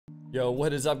Yo,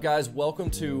 what is up, guys? Welcome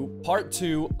to part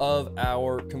 2 of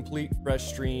our complete fresh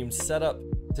stream setup.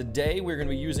 Today we're going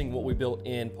to be using what we built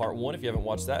in part 1. If you haven't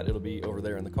watched that, it'll be over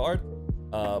there in the card.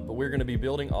 But we're going to be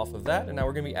building off of that, and now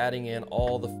we're going to be adding in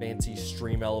all the fancy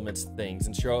StreamElements things.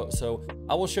 And so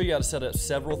I will show you how to set up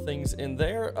several things in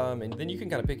there, and then you can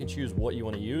kind of pick and choose what you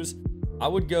want to use. I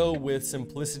would go with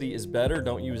simplicity is better.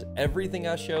 Don't use everything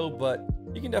I show, but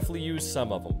you can definitely use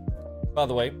some of them. By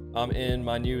the way, I'm in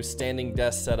my new standing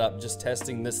desk setup, just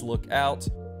testing this look out.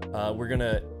 We're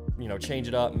gonna, change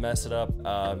it up, mess it up,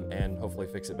 and hopefully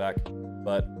fix it back.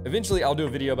 But eventually I'll do a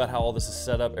video about how all this is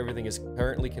set up. Everything is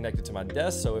currently connected to my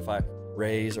desk, so if I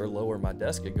raise or lower my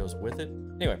desk, it goes with it.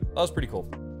 Anyway, that was pretty cool.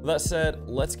 With that said,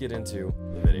 let's get into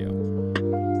the video.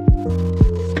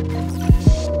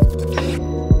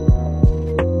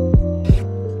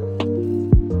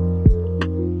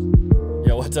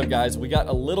 What's up, guys? We got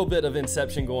a little bit of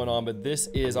Inception going on, but this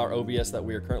is our OBS that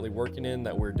we are currently working in,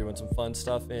 that we're doing some fun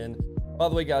stuff in. By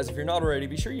the way, guys, if you're not already,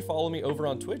 be sure you follow me over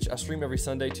on Twitch. I stream every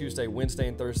Sunday, Tuesday, Wednesday,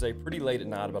 and Thursday pretty late at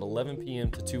night, about 11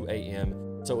 p.m. to 2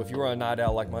 a.m. So if you are a night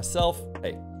owl like myself,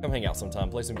 hey, come hang out sometime,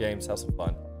 play some games, have some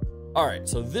fun. All right,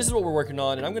 so this is what we're working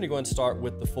on, and I'm going to go ahead and start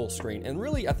with the full screen. And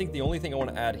really, I think the only thing I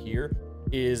want to add here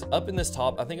is up in this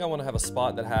top, I think I want to have a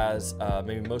spot that has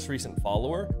maybe most recent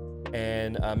follower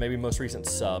and maybe most recent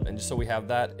sub, and just so we have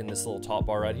that in this little top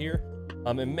bar right here.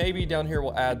 And maybe down here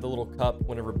we'll add the little cup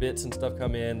whenever bits and stuff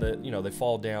come in that, they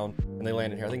fall down and they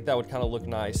land in here. I think that would kind of look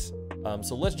nice.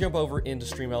 So let's jump over into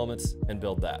StreamElements and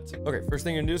build that. Okay, first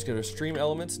thing you're gonna do is go to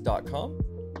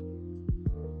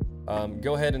StreamElements.com.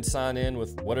 Go ahead and sign in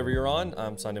with whatever you're on.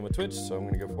 I'm signed in with Twitch, so I'm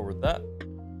gonna go forward with that.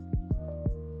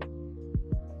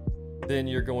 Then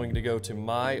you're going to go to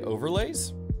My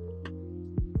Overlays.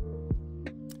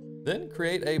 Then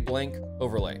create a blank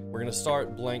overlay. We're gonna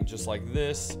start blank just like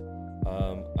this.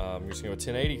 I'm just gonna go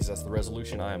 1080 because that's the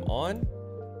resolution I am on.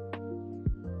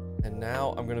 And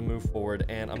now I'm gonna move forward,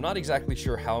 and I'm not exactly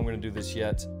sure how I'm gonna do this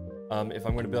yet. If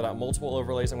I'm gonna build out multiple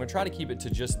overlays, I'm gonna try to keep it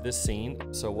to just this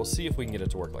scene. So we'll see if we can get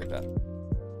it to work like that.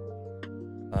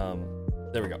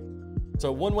 There we go.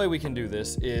 So one way we can do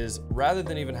this is, rather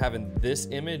than even having this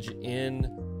image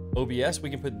in OBS, we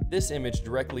can put this image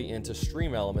directly into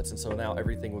StreamElements, and so now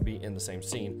everything would be in the same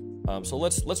scene. So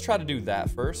let's try to do that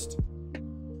first.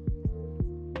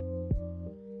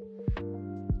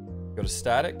 Go to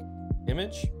static,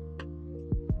 image,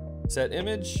 set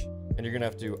image, and you're gonna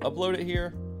have to upload it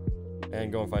here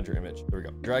and go and find your image. There we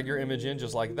go. Drag your image in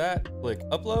just like that, click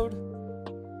upload,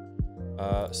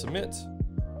 submit.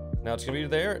 Now it's gonna be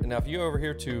there. And now if you go over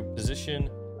here to position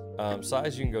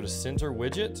size, you can go to center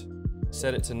widget,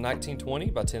 set it to 1920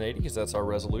 by 1080 because that's our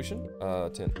resolution,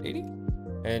 1080.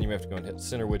 And you may have to go and hit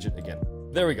center widget again.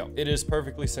 There we go. It is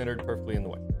perfectly centered, perfectly in the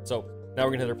way. So now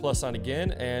we're gonna hit our plus sign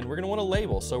again, and we're gonna want a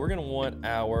label. So we're gonna want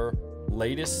our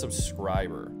latest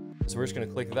subscriber. So we're just gonna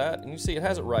click that, and you see it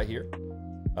has it right here.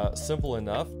 Simple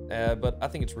enough, but I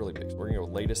think it's really big. So we're gonna go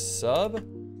latest sub,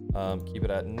 keep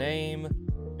it at name,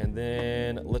 and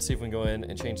then let's see if we can go in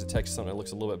and change the text to something that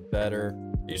looks a little bit better.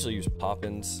 I usually use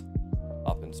Poppins.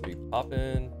 Poppins be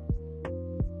poppin',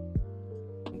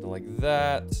 something like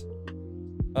that.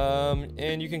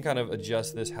 And you can kind of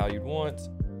adjust this how you'd want.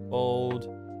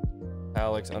 Bold,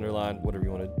 italics, underline, whatever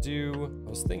you want to do. I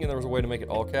was thinking there was a way to make it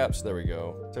all caps. There we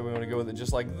go. So we want to go with it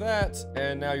just like that,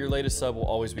 and now your latest sub will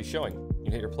always be showing. You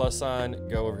can hit your plus sign,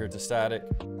 go over here to static,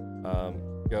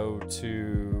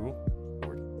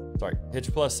 hit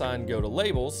your plus sign, go to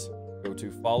labels, go to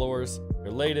followers,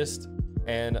 your latest,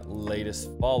 and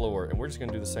latest follower, and we're just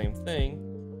gonna do the same thing,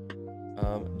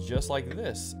 just like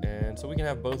this. And so we can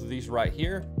have both of these right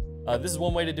here. This is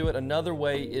one way to do it. Another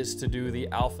way is to do the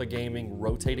Alpha Gaming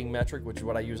rotating metric, which is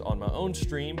what I use on my own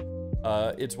stream.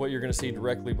 It's what you're gonna see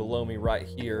directly below me right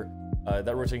here,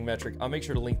 that rotating metric. I'll make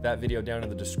sure to link that video down in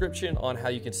the description on how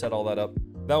you can set all that up.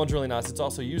 That one's really nice. It's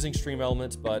also using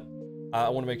StreamElements, but I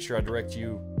wanna make sure I direct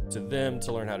you to them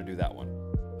to learn how to do that one.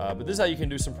 But this is how you can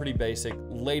do some pretty basic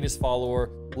latest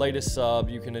follower, latest sub.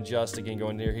 You can adjust, again, go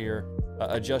in near here,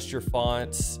 adjust your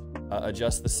fonts,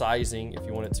 adjust the sizing if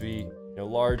you want it to be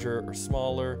larger or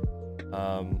smaller.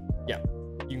 Yeah,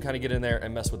 you can kind of get in there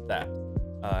and mess with that.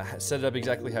 Set it up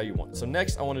exactly how you want. So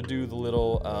next I want to do the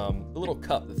little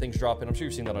cup that things drop in. I'm sure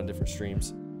you've seen that on different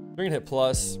streams. We're gonna hit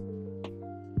plus.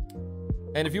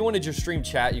 And if you wanted your stream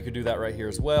chat, you could do that right here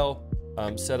as well.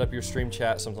 Set up your stream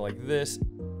chat, something like this.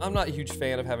 I'm not a huge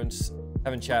fan of having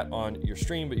chat on your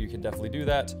stream, but you can definitely do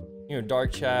that.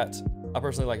 Dark chat. I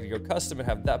personally like to go custom and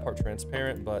have that part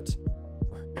transparent, but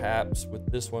perhaps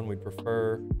with this one, we'd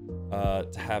prefer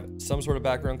to have some sort of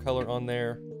background color on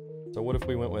there. So what if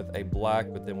we went with a black,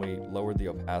 but then we lowered the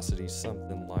opacity,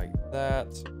 something like that.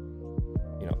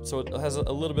 You know, so it has a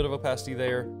little bit of opacity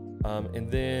there. And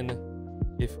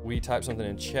then if we type something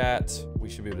in chat, we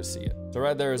should be able to see it. So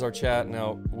right there is our chat.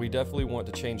 Now we definitely want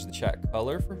to change the chat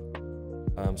color for,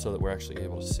 so that we're actually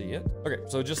able to see it. Okay,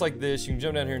 so just like this, you can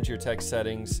jump down here into your text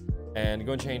settings and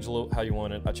go and change a little how you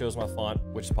want it. I chose my font,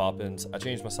 which is Poppins. I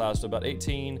changed my size to about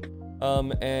 18.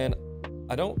 And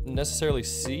I don't necessarily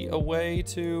see a way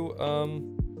to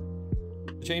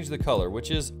change the color, which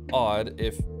is odd.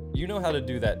 If you know how to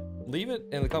do that, leave it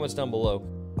in the comments down below.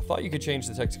 I thought you could change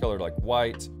the text color to like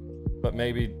white, but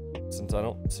maybe since I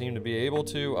don't seem to be able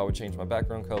to, I would change my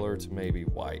background color to maybe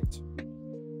white.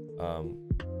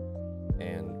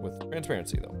 And with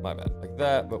transparency though, my bad. Like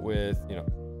that, but with, you know,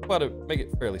 try to make it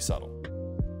fairly subtle.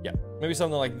 Yeah, maybe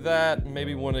something like that.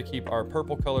 Maybe want to keep our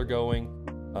purple color going,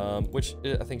 which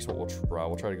I think is what we'll try.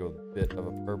 We'll try to go with a bit of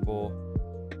a purple,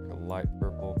 like a light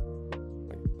purple,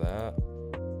 like that.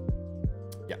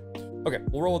 Yeah, okay,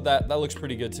 we'll roll with that. That looks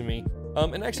pretty good to me.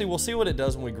 And actually, we'll see what it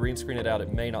does when we green screen it out.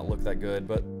 It may not look that good,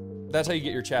 but that's how you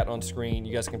get your chat on screen.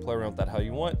 You guys can play around with that how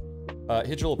you want.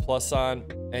 Hit your little plus sign,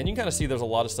 and you can kind of see there's a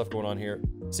lot of stuff going on here.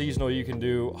 Seasonal, you can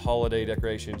do holiday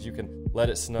decorations. You can let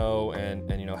it snow and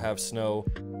you know, have snow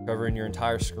covering your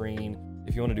entire screen.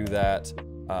 If you want to do that,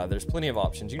 there's plenty of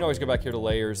options. You can always go back here to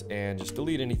layers and just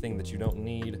delete anything that you don't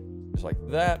need, just like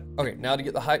that. Okay, now to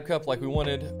get the hype cup like we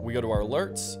wanted, we go to our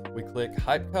alerts, we click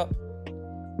hype cup.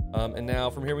 And now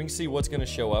from here we can see what's going to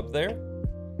show up there.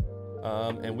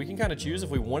 And we can kind of choose if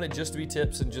we want it just to be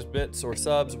tips and just bits or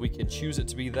subs, we can choose it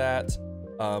to be that.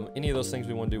 Any of those things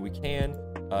we want to do, we can.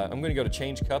 I'm going to go to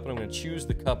change cup, and I'm going to choose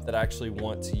the cup that I actually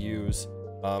want to use.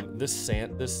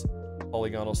 This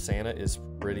polygonal Santa is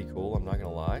pretty cool, I'm not going to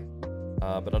lie.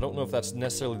 But I don't know if that's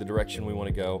necessarily the direction we want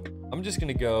to go. I'm just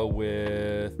going to go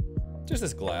with just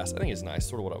this glass. I think it's nice,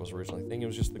 sort of what I was originally thinking. It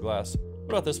was just the glass. What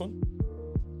about this one?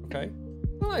 Okay.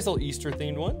 A nice little Easter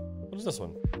themed one. What is this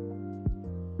one?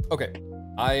 Okay,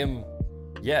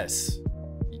 yes.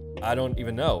 I don't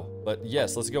even know, but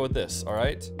yes, let's go with this, all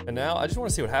right? And now I just want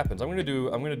to see what happens. I'm gonna do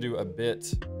a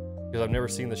bit, because I've never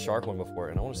seen the shark one before,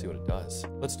 and I want to see what it does.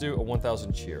 Let's do a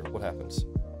 1000 cheer. What happens?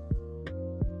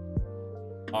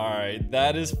 All right,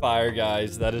 that is fire,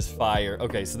 guys. That is fire.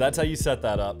 Okay, so that's how you set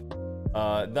that up.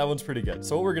 That one's pretty good.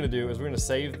 So what we're gonna do is we're gonna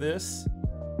save this,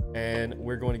 and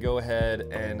we're going to go ahead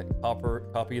and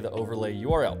copy the overlay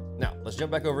URL. Now, let's jump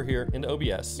back over here into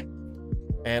OBS.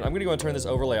 And I'm going to go and turn this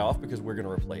overlay off because we're going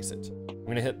to replace it. I'm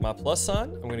going to hit my plus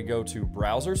sign. I'm going to go to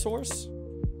browser source.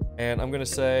 And I'm going to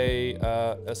say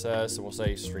SS, and we'll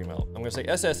say StreamElements. I'm going to say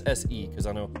SSSE because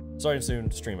I know starting soon,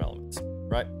 StreamElements.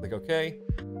 Right? Click OK.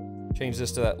 Change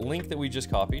this to that link that we just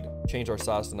copied. Change our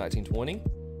size to 1920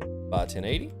 by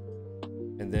 1080.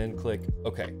 And then click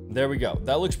OK. There we go.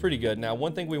 That looks pretty good. Now,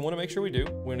 one thing we want to make sure we do,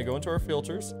 we're going to go into our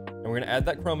filters, and we're going to add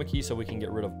that chroma key so we can get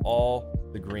rid of all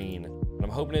the green. And I'm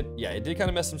hoping it did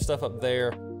kind of mess some stuff up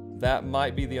there. That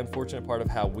might be the unfortunate part of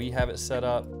how we have it set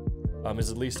up, is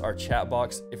at least our chat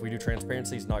box. If we do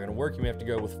transparency, it's not going to work. You may have to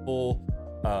go with full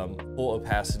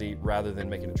opacity rather than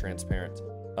making it transparent.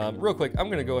 Real quick, I'm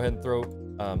going to go ahead and throw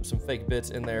some fake bits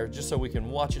in there just so we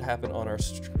can watch it happen on our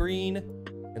screen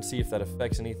and see if that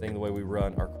affects anything the way we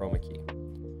run our chroma key.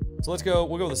 So let's go,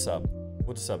 we'll go with the sub.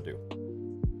 What's the sub do?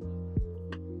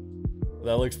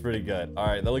 That looks pretty good. All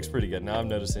right, that looks pretty good. Now I'm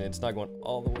noticing it's not going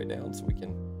all the way down, so we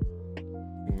can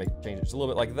change it just a little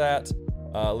bit like that.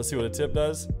 Let's see what a tip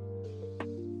does.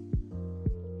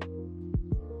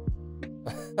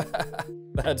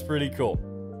 That's pretty cool.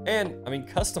 And I mean,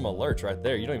 custom alerts right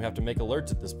there. You don't even have to make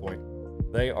alerts at this point.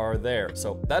 They are there.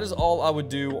 So that is all I would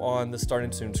do on the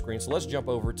starting soon screen. So let's jump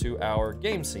over to our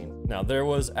game scene. Now there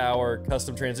was our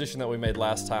custom transition that we made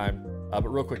last time, but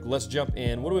real quick, let's jump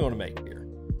in. What do we want to make here?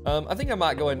 I think I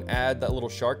might go ahead and add that little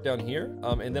shark down here,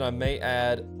 and then I may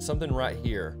add something right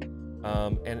here.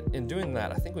 And in doing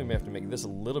that, I think we may have to make this a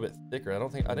little bit thicker.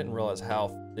 I didn't realize how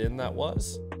thin that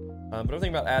was. But I'm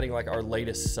thinking about adding like our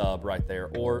latest sub right there.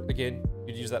 Or again, you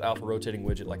could use that alpha rotating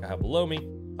widget like I have below me.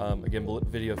 Again,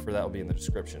 video for that will be in the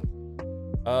description.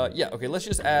 Yeah, okay, let's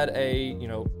just add a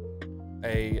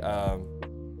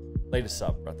latest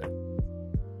sub right there.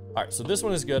 All right, so this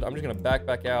one is good. I'm just gonna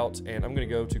back out, and I'm gonna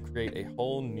go to create a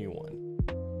whole new one.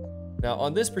 Now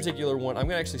on this particular one, I'm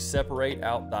gonna actually separate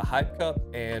out the hype cup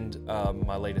and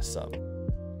my latest sub,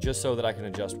 just so that I can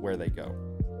adjust where they go.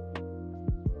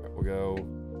 All right, we'll go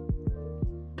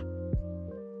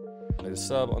latest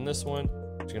sub on this one.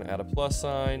 I'm just gonna add a plus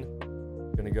sign.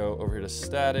 I'm gonna go over here to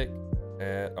static,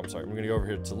 and I'm sorry, we're gonna go over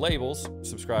here to labels,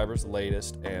 subscribers,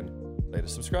 latest, and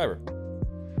latest subscriber.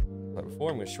 that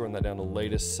before. I'm going to shorten that down to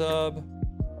latest sub.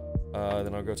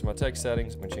 Then I'll go to my text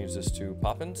settings. I'm going to change this to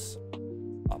poppins.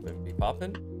 Poppin be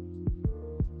poppin.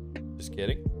 Just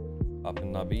kidding.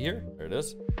 Poppin not be here. There it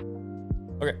is.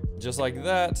 Okay, just like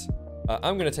that.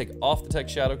 I'm going to take off the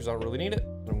text shadow because I don't really need it.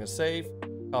 I'm going to save,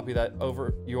 copy that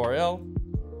over URL.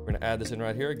 We're going to add this in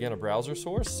right here. Again, a browser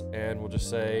source. And we'll just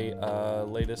say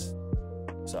latest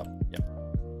sub. Yeah,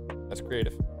 that's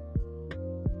creative.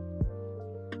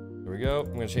 There we go.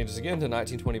 I'm going to change this again to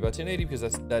 1920 by 1080 because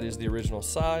that is the original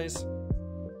size.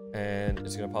 And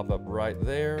it's going to pop up right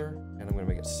there. And I'm going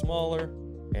to make it smaller.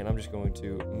 And I'm just going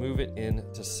to move it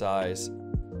into size.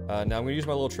 Now I'm going to use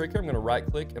my little trick here. I'm going to right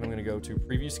click and I'm going to go to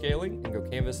preview scaling and go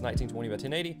canvas 1920 by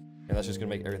 1080. And that's just going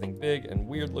to make everything big and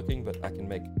weird looking, but I can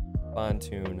make fine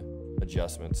tune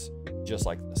adjustments just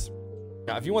like this.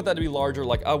 Now, if you want that to be larger,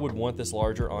 like I would want this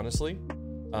larger, honestly,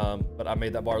 but I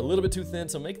made that bar a little bit too thin.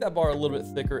 So make that bar a little bit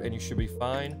thicker and you should be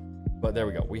fine. But there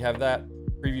we go. We have that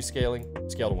preview scaling,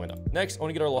 scale to window. Next, I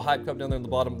want to get our little hype cup down there in the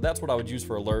bottom. That's what I would use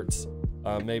for alerts.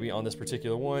 Maybe on this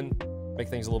particular one, make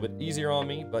things a little bit easier on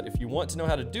me. But if you want to know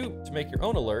how to make your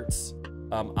own alerts,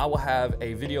 I will have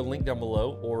a video link down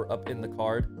below or up in the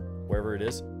card, wherever it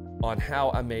is, on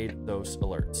how I made those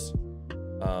alerts.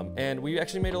 And we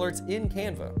actually made alerts in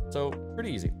Canva, so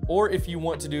pretty easy. Or if you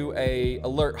want to do a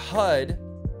alert HUD,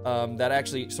 that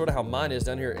actually, sort of how mine is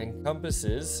down here,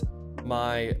 encompasses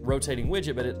my rotating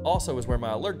widget, but it also is where my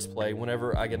alerts play.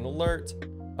 Whenever I get an alert,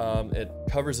 it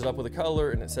covers it up with a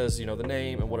color and it says, you know, the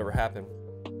name and whatever happened.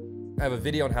 I have a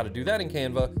video on how to do that in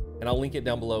Canva, and I'll link it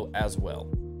down below as well.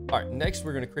 All right, next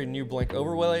we're gonna create a new blank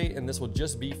overlay, and this will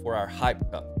just be for our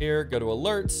hype cup. Here, go to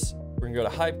alerts, we're gonna go to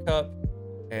hype cup,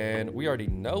 and we already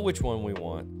know which one we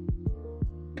want.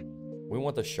 We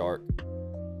want the shark.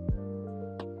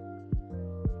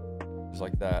 Just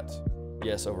like that.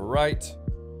 Yes, overwrite.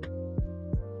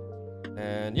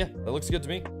 And yeah, that looks good to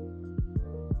me.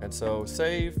 And so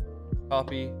save,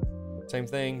 copy, same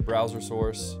thing, browser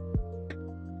source.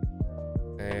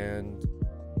 And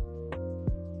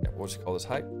yeah, we'll just call this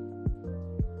hype.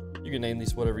 You can name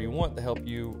these whatever you want to help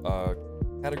you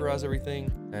categorize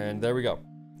everything. And there we go.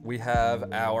 We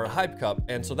have our hype cup.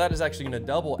 And so that is actually going to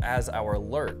double as our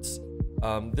alerts.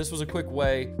 This was a quick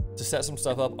way to set some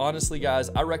stuff up. Honestly, guys,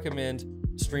 I recommend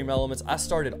StreamElements. I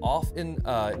started off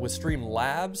with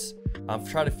Streamlabs. I've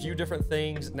tried a few different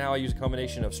things. Now I use a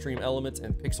combination of StreamElements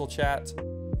and Pixel Chat.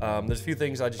 There's a few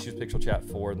things I just use Pixel Chat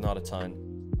for, not a ton.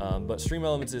 But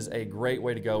StreamElements is a great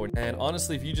way to go. And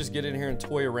honestly, if you just get in here and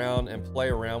toy around and play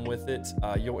around with it,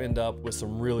 you'll end up with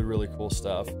some really, really cool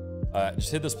stuff.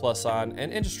 Just hit this plus sign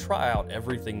and just try out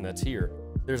everything that's here.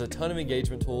 There's a ton of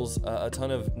engagement tools, a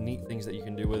ton of neat things that you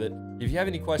can do with it. If you have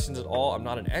any questions at all, I'm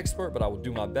not an expert, but I will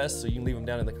do my best, so you can leave them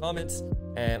down in the comments,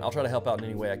 and I'll try to help out in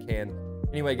any way I can.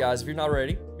 Anyway, guys, if you're not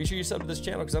already, be sure you sub to this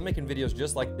channel because I'm making videos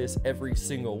just like this every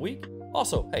single week.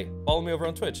 Also, hey, follow me over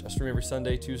on Twitch. I stream every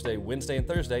Sunday, Tuesday, Wednesday, and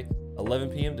Thursday, 11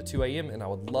 p.m. to 2 a.m., and I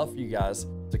would love for you guys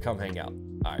to come hang out.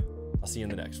 All right, I'll see you in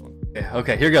the next one. Yeah,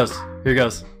 okay, here goes. Here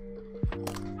goes.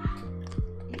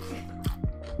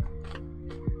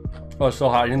 Oh, it's so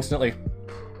hot instantly.